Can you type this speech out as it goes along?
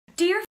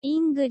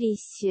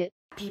English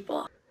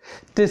people.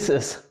 This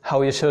is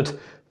how you should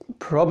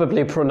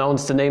probably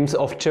pronounce the names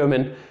of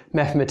German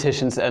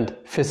mathematicians and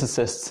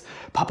physicists.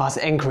 Papa's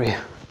angry.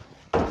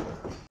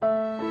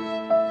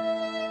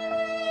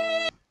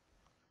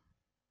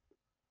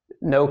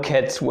 No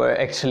cats were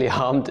actually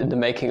harmed in the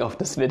making of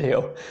this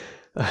video.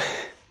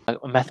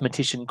 A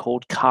mathematician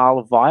called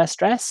Carl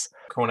Weierstrass.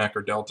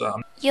 Kronecker delta.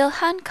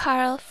 Johann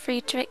Carl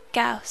Friedrich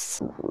Gauss.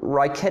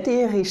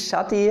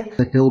 Riccati.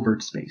 The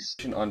Hilbert space.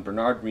 On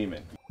Bernard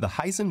Riemann. The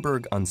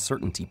Heisenberg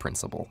uncertainty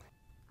principle.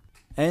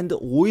 And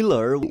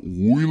Euler.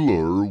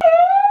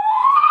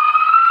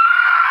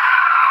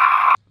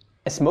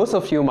 As most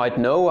of you might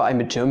know, I'm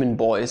a German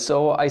boy,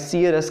 so I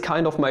see it as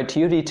kind of my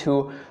duty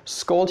to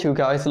scold you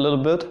guys a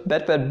little bit.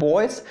 Bad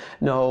boys?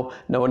 No,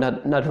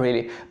 not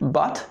really.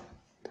 But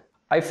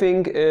I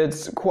think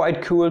it's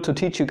quite cool to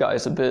teach you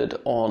guys a bit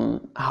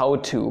on how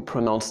to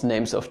pronounce the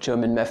names of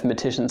German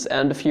mathematicians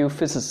and a few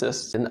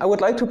physicists. And I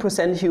would like to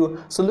present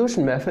you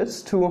solution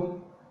methods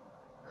to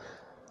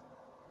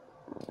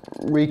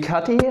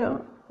Riccati,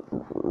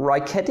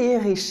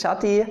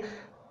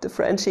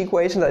 differential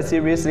equations. I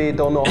seriously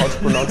don't know how to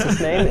pronounce his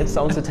name. It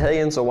sounds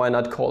Italian, so why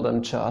not call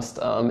them just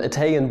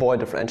Italian boy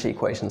differential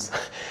equations.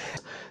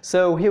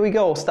 So here we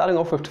go, starting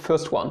off with the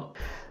first one.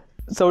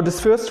 So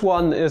this first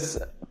one is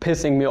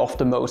pissing me off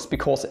the most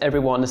because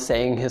everyone is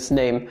saying his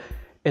name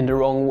in the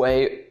wrong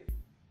way.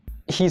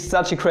 He's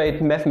such a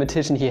great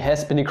mathematician, he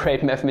has been a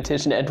great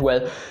mathematician, and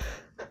well,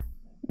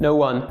 no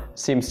one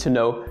seems to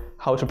know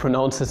how to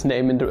pronounce his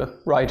name in the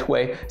right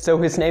way. So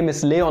his name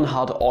is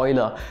Leonhard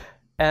Euler,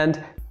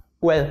 and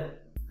well,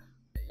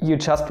 you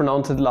just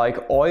pronounce it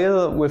like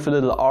oil with a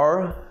little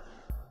R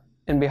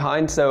in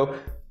behind, so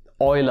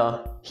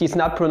Euler. He's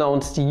not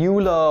pronounced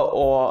Euler,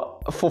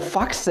 or for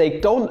fuck's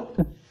sake,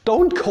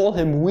 don't call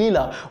him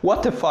Wheeler.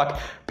 What the fuck?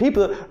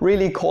 People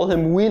really call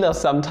him Wheeler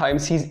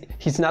sometimes.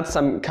 He's not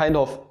some kind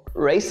of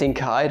racing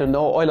car, I don't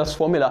know, Euler's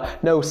formula.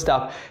 No,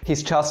 stop.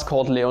 He's just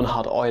called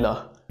Leonhard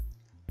Euler.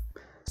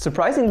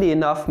 Surprisingly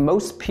enough,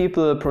 most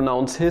people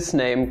pronounce his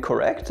name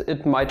correct.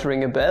 It might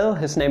ring a bell.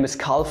 His name is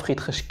Carl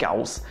Friedrich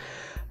Gauss.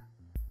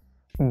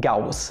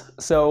 Gauss.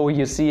 So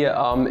you see,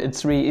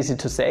 it's really easy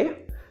to say.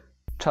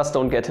 Just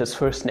don't get his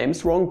first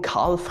names wrong.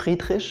 Carl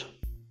Friedrich.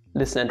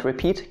 Listen and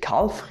repeat.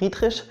 Carl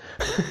Friedrich.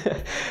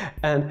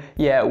 And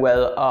yeah,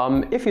 well,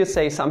 if you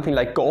say something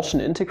like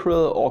Gaussian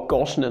integral or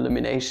Gaussian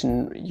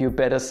elimination, you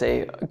better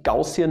say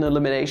Gaussian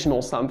elimination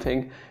or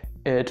something.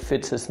 It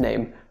fits his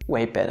name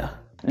way better.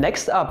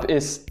 Next up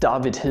is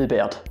David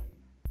Hilbert.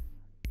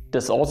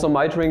 This also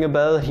might ring a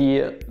bell.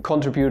 He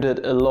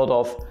contributed a lot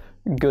of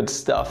good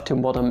stuff to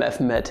modern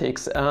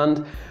mathematics,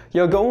 and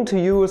you're going to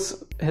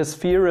use his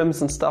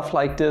theorems and stuff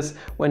like this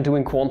when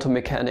doing quantum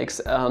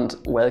mechanics and,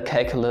 well,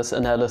 calculus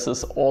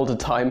analysis all the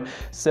time.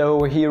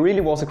 So he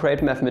really was a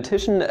great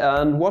mathematician,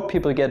 and what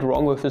people get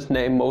wrong with his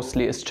name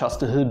mostly is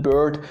just a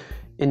Hilbert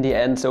in the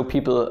end. So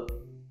people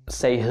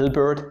say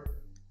Hilbert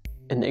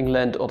in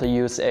England or the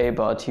USA,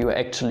 but you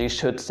actually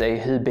should say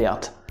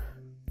Hilbert.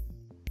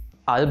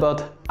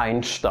 Albert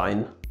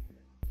Einstein.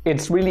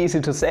 It's really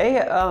easy to say,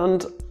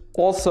 and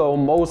also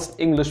most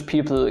English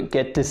people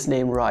get this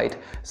name right.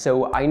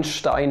 So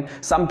Einstein.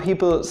 Some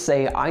people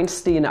say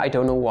Einstein, I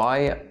don't know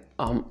why.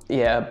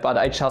 Yeah, but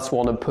I just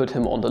want to put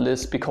him on the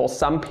list because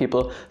some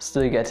people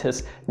still get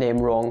his name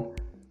wrong.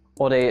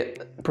 Or they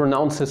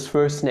pronounce his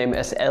first name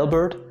as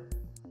Albert,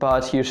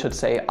 but you should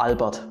say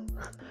Albert.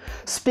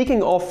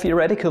 Speaking of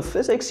theoretical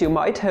physics, you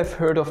might have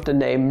heard of the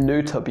name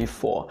Noether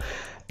before.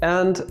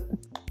 And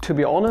to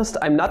be honest,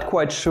 I'm not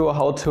quite sure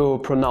how to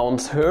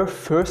pronounce her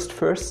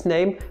first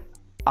name.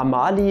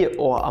 Amalie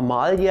or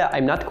Amalia,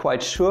 I'm not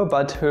quite sure,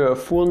 but her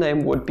full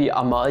name would be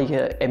Amalie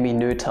Emmy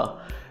Noether.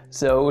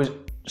 So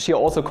she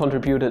also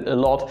contributed a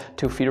lot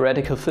to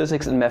theoretical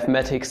physics and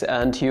mathematics,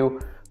 and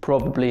you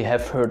probably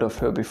have heard of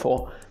her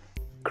before.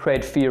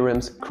 Great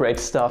theorems, great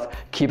stuff,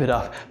 keep it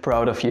up,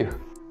 proud of you.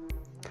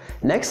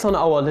 Next on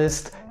our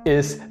list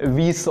is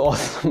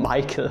Vsauce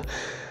Michael.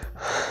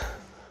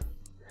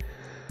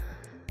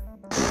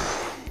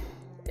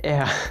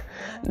 Yeah,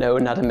 no,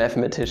 not a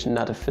mathematician,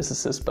 not a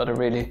physicist, but a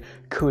really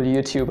cool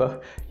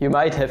YouTuber. You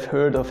might have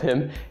heard of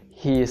him.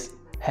 He's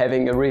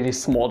having a really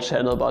small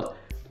channel, but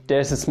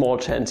there's a small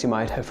chance you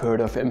might have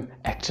heard of him,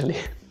 actually.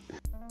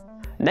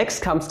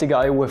 Next comes the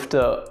guy with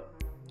the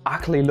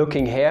ugly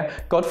looking hair,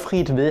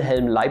 Gottfried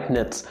Wilhelm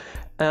Leibniz.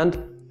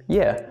 And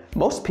yeah,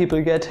 most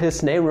people get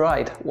his name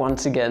right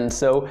once again,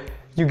 so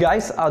you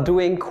guys are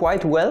doing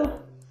quite well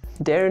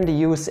there in the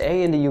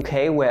USA, in the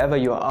UK, wherever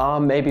you are,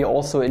 maybe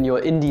also in your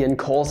Indian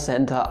call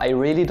center, I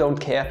really don't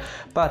care.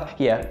 But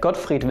yeah,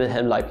 Gottfried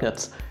Wilhelm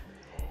Leibniz.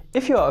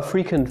 If you are a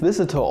frequent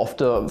visitor of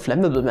the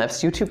Flammable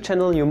Maths YouTube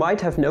channel, you might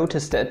have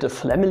noticed that the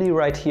Flammily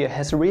right here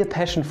has a real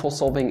passion for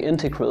solving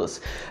integrals.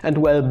 And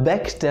well,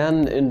 back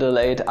then in the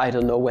late, I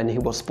don't know when he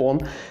was born,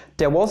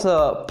 there was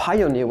a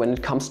pioneer when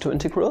it comes to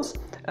integrals,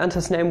 and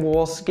his name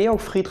was Georg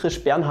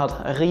Friedrich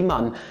Bernhard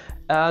Riemann.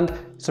 And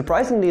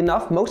surprisingly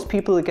enough, most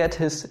people get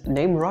his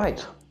name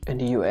right in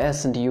the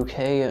US, in the UK,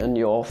 in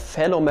your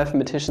fellow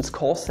mathematicians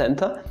call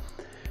center.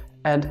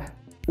 And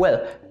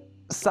well,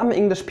 some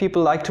English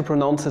people like to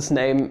pronounce his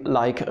name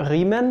like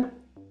Riemann.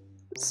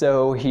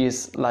 So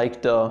he's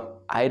like the,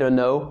 I don't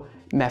know,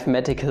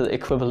 mathematical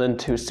equivalent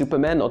to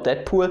Superman or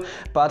Deadpool.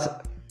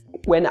 But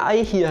when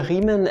I hear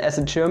Riemann as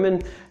a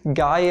German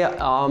guy,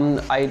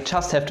 I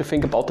just have to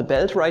think about the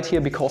belt right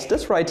here, because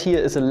this right here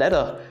is a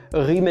letter,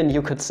 Riemann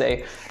you could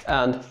say,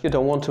 and you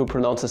don't want to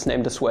pronounce his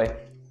name this way,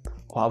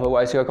 or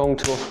otherwise you're going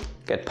to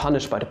get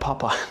punished by the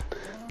Papa.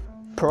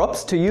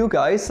 Props to you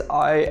guys,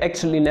 I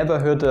actually never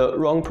heard the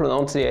wrong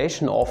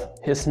pronunciation of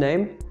his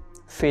name.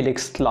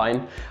 Felix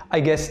Klein. I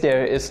guess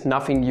there is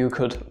nothing you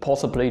could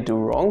possibly do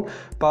wrong,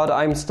 but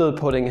I'm still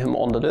putting him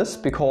on the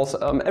list because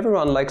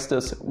everyone likes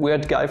this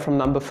weird guy from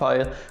Number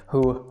 5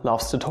 who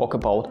loves to talk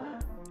about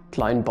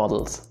Klein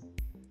bottles.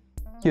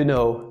 You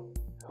know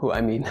who I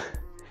mean.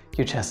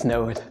 You just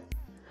know it.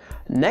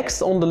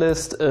 Next on the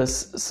list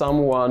is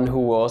someone who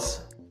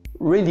was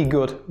really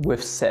good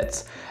with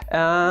sets,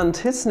 and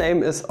his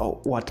name is,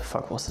 oh, what the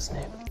fuck was his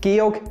name?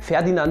 Georg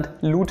Ferdinand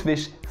Ludwig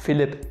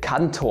Philipp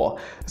Cantor.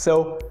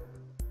 So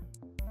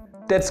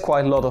that's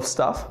quite a lot of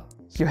stuff.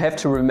 You have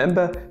to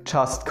remember,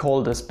 just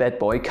call this bad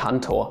boy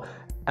Cantor.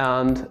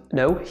 And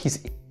no, he's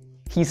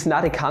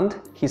not a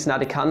cunt. He's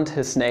not a cunt.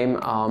 His name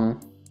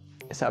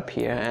is up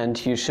here,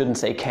 and you shouldn't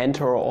say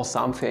Cantor or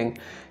something.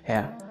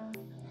 Yeah,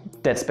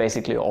 that's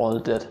basically all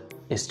that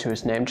is to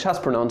his name.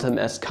 Just pronounce him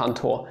as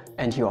Cantor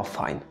and you are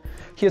fine.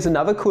 Here's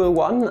another cool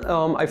one.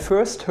 I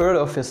first heard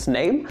of his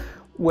name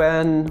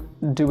when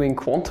doing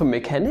quantum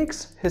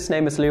mechanics. His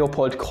name is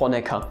Leopold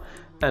Kronecker.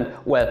 And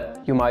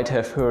well, you might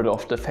have heard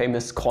of the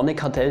famous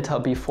Kronecker delta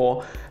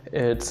before.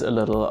 It's a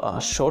little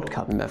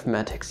shortcut in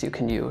mathematics you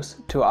can use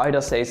to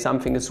either say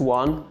something is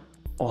 1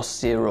 or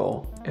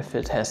 0 if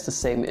it has the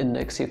same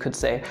index, you could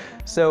say.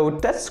 So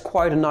that's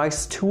quite a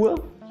nice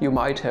tool. You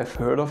might have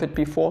heard of it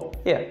before.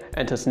 Yeah,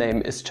 and his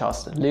name is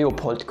just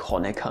Leopold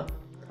Kronecker.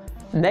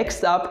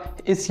 Next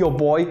up is your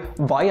boy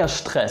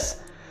Weierstrass.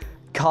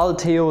 Karl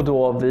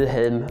Theodor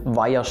Wilhelm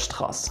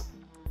Weierstrass.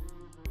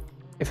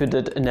 If you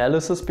did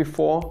analysis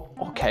before,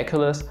 or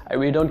calculus, I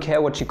really don't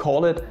care what you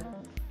call it,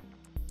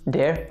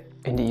 there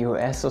in the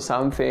US or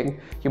something,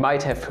 you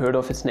might have heard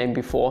of his name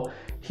before.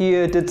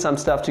 He did some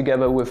stuff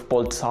together with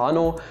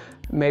Bolzano.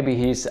 Maybe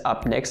he's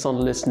up next on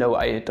the list. No,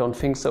 I don't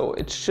think so.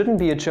 It shouldn't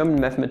be a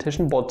German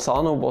mathematician.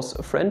 Bolzano was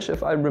French,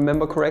 if I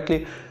remember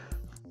correctly.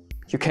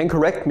 You can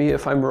correct me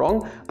if I'm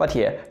wrong, but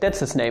yeah, that's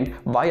his name,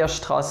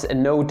 Weierstrass,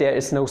 and no, there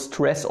is no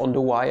stress on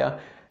the wire.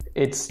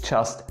 It's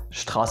just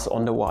Strass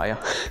on the wire.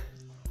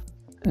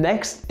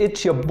 Next,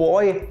 it's your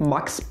boy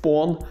Max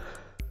Born.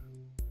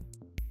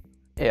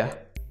 Yeah,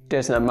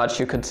 there's not much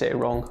you could say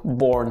wrong.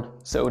 Born,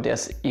 so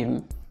there's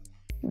even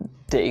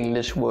the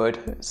English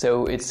word,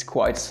 so it's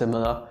quite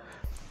similar.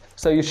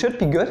 So you should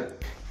be good.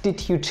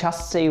 Did you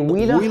just say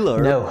Wheeler?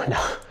 Wheeler? No.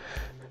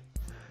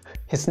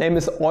 His name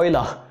is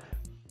Euler.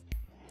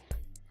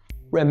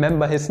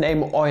 Remember his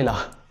name,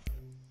 Euler.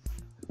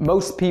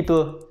 Most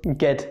people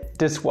get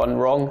this one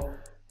wrong.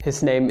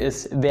 His name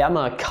is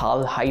Werner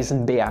Karl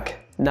Heisenberg.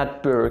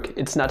 Not Berg.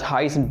 It's not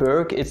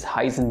Heisenberg, it's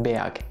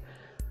Heisenberg.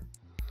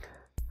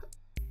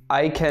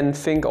 I can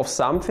think of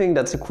something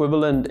that's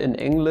equivalent in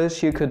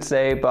English, you could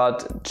say,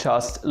 but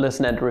just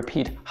listen and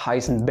repeat.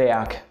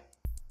 Heisenberg.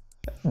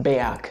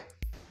 Berg.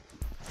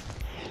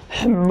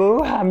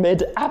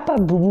 Mohammed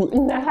Ababu.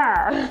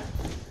 Nah.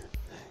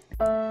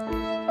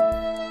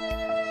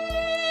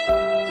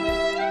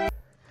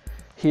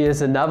 Here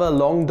is another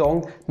long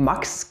dong,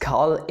 Max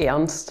Karl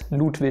Ernst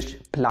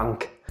Ludwig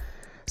Planck.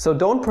 So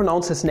don't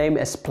pronounce his name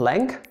as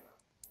Planck.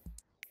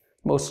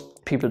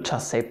 Most people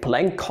just say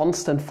Planck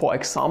constant, for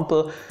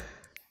example.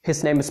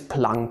 His name is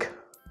Planck.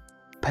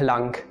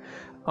 Planck.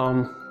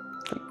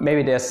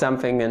 Maybe there's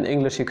something in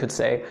English you could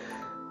say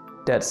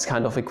that's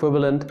kind of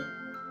equivalent.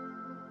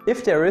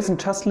 If there isn't,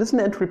 just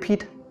listen and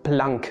repeat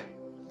Planck.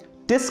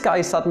 This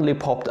guy suddenly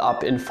popped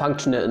up in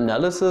functional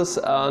analysis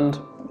and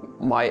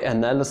my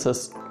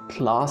analysis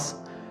class.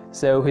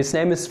 So his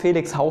name is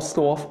Felix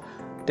Hausdorff.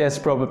 There's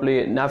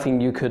probably nothing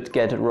you could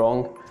get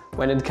wrong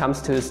when it comes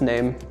to his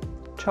name.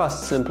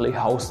 Just simply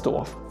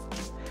Hausdorff.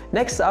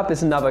 Next up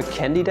is another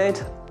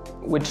candidate,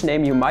 which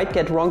name you might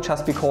get wrong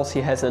just because he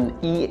has an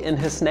E in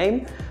his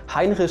name.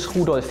 Heinrich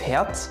Rudolf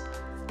Hertz.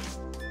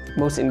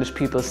 Most English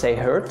people say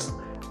Hertz,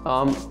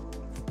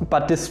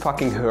 but this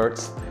fucking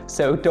hurts.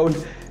 So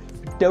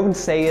don't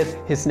say it,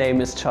 his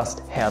name is just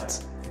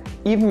Hertz.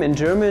 Even in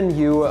German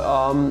you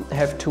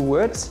have two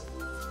words.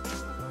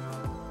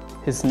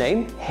 His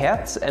name,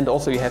 Herz, and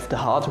also you have the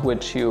heart,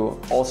 which you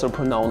also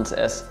pronounce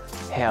as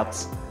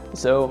Herz.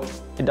 So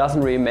it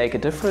doesn't really make a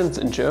difference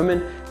in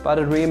German, but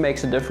it really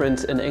makes a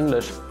difference in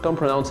English. Don't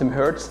pronounce him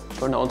Hertz,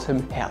 pronounce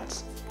him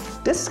Herz.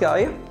 This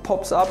guy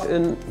pops up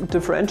in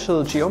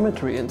differential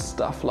geometry and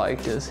stuff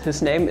like this.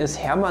 His name is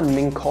Hermann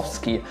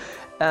Minkowski,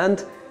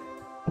 and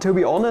to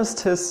be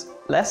honest, his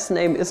last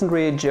name isn't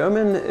really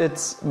German,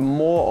 it's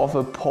more of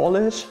a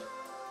Polish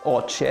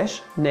or Czech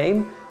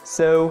name.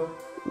 So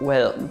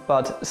Well,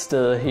 but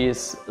still he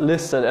is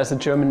listed as a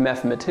German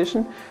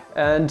mathematician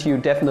and you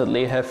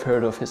definitely have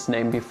heard of his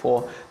name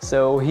before.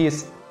 So he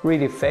is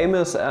really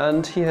famous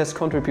and he has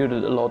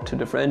contributed a lot to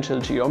differential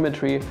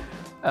geometry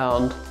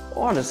and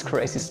all this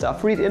crazy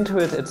stuff. Read into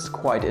it, it's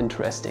quite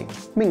interesting.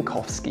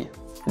 Minkowski.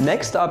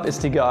 Next up is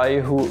the guy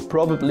who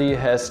probably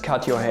has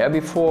cut your hair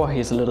before.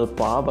 He's a little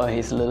barber,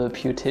 he's a little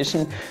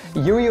beautician.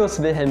 Julius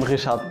Wilhelm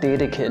Richard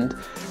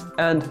Dedekind.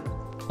 And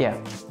yeah,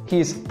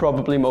 he's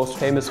probably most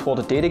famous for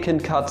the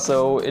Dedekind cut,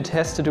 so it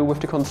has to do with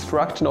the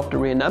construction of the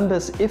real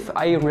numbers, if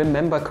I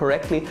remember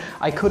correctly.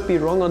 I could be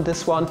wrong on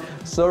this one.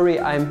 Sorry,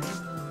 I'm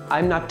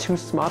not too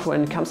smart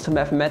when it comes to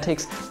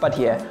mathematics, but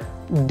yeah,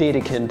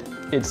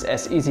 Dedekind, it's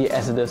as easy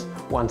as it is,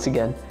 once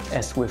again,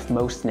 as with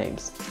most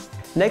names.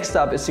 Next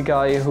up is the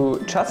guy who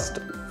just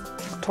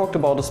talked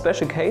about a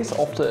special case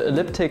of the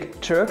elliptic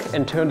jerk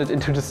and turned it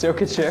into the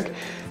circuit jerk.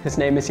 His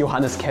name is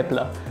Johannes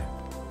Kepler.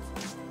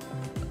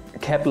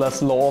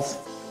 Kepler's laws,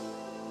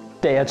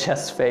 they are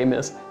just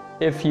famous.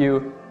 If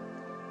you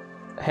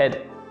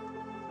had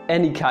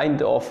any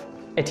kind of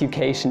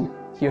education,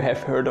 you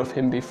have heard of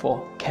him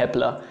before.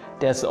 Kepler.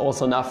 There's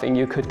also nothing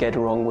you could get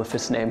wrong with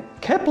his name.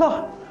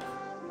 Kepler!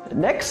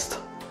 Next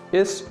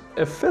is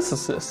a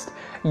physicist,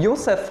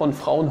 Josef von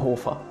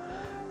Fraunhofer.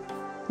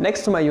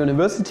 Next to my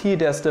university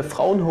there's the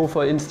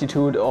Fraunhofer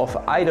Institute of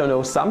I don't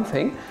know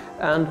something,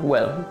 and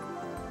well,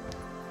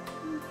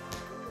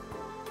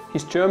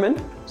 he's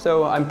German,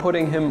 so I'm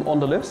putting him on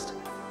the list.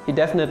 He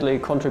definitely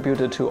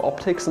contributed to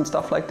optics and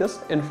stuff like this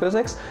in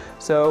physics,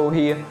 so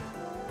he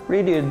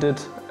really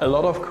did a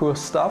lot of cool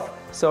stuff,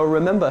 so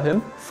remember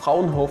him,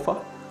 Fraunhofer.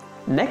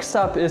 Next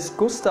up is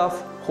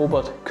Gustav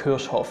Robert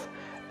Kirchhoff,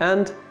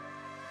 and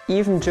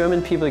even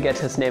German people get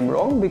his name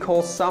wrong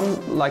because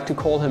some like to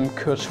call him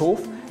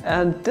Kirchhoff,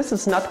 and this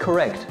is not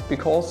correct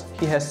because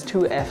he has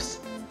two F's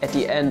at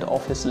the end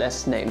of his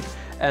last name,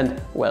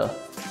 and well,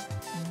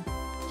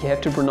 you have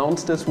to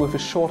pronounce this with a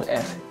short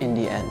F in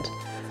the end.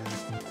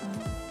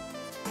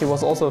 He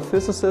was also a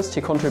physicist,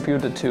 he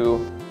contributed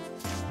to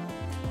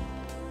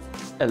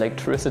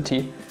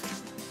electricity,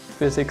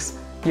 physics,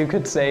 you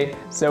could say,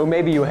 so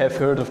maybe you have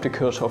heard of the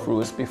Kirchhoff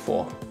rules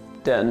before.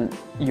 Then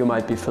you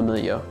might be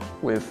familiar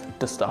with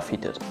the stuff he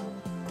did.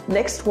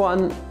 Next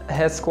one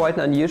has quite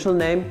an unusual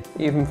name,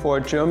 even for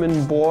a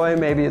German boy,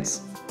 maybe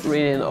it's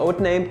really an old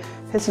name.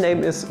 His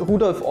name is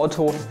Rudolf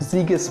Otto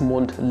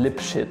Sigismund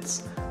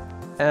Lipschitz.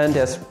 And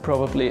there's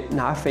probably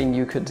nothing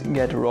you could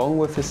get wrong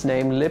with his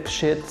name,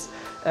 Lipschitz.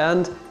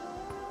 And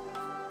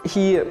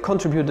he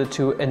contributed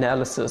to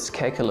analysis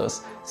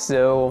calculus,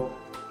 so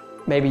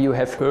maybe you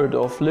have heard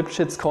of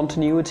Lipschitz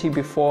continuity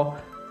before.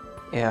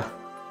 Yeah,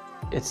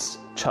 it's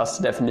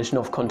just definition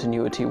of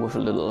continuity with a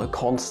little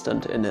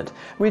constant in it.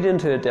 Read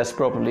into it, there's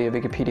probably a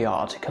Wikipedia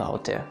article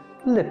out there.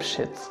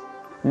 Lipschitz.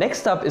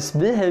 Next up is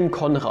Wilhelm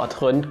Conrad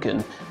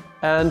Röntgen,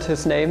 and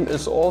his name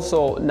is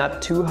also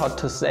not too hard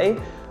to say.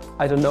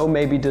 I don't know,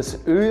 maybe this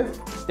Ö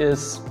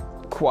is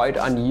quite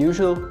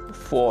unusual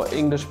for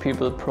English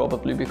people,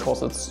 probably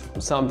because it's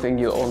something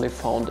you only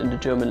found in the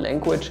German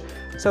language.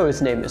 So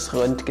his name is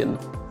Röntgen.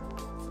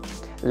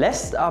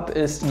 Last up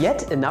is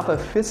yet another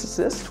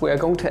physicist. We are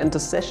going to end the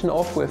session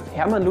off with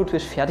Hermann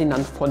Ludwig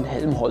Ferdinand von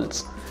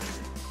Helmholtz.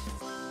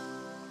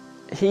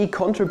 He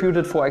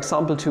contributed, for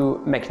example,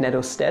 to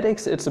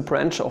magnetostatics. It's a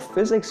branch of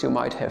physics, you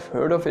might have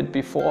heard of it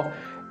before.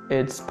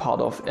 It's part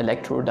of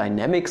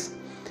electrodynamics.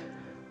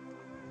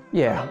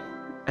 Yeah,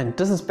 and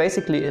this is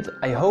basically it.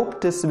 I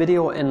hope this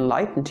video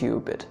enlightened you a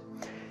bit.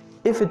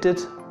 If it did,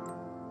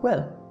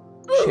 well,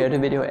 share the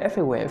video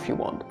everywhere if you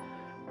want.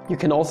 You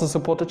can also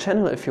support the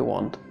channel if you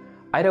want.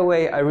 Either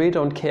way, I really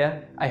don't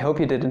care. I hope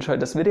you did enjoy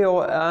this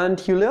video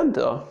and you learned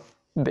a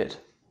bit.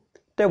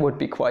 That would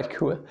be quite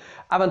cool.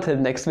 Up until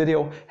the next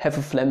video, have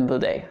a flammable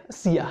day.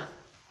 See ya!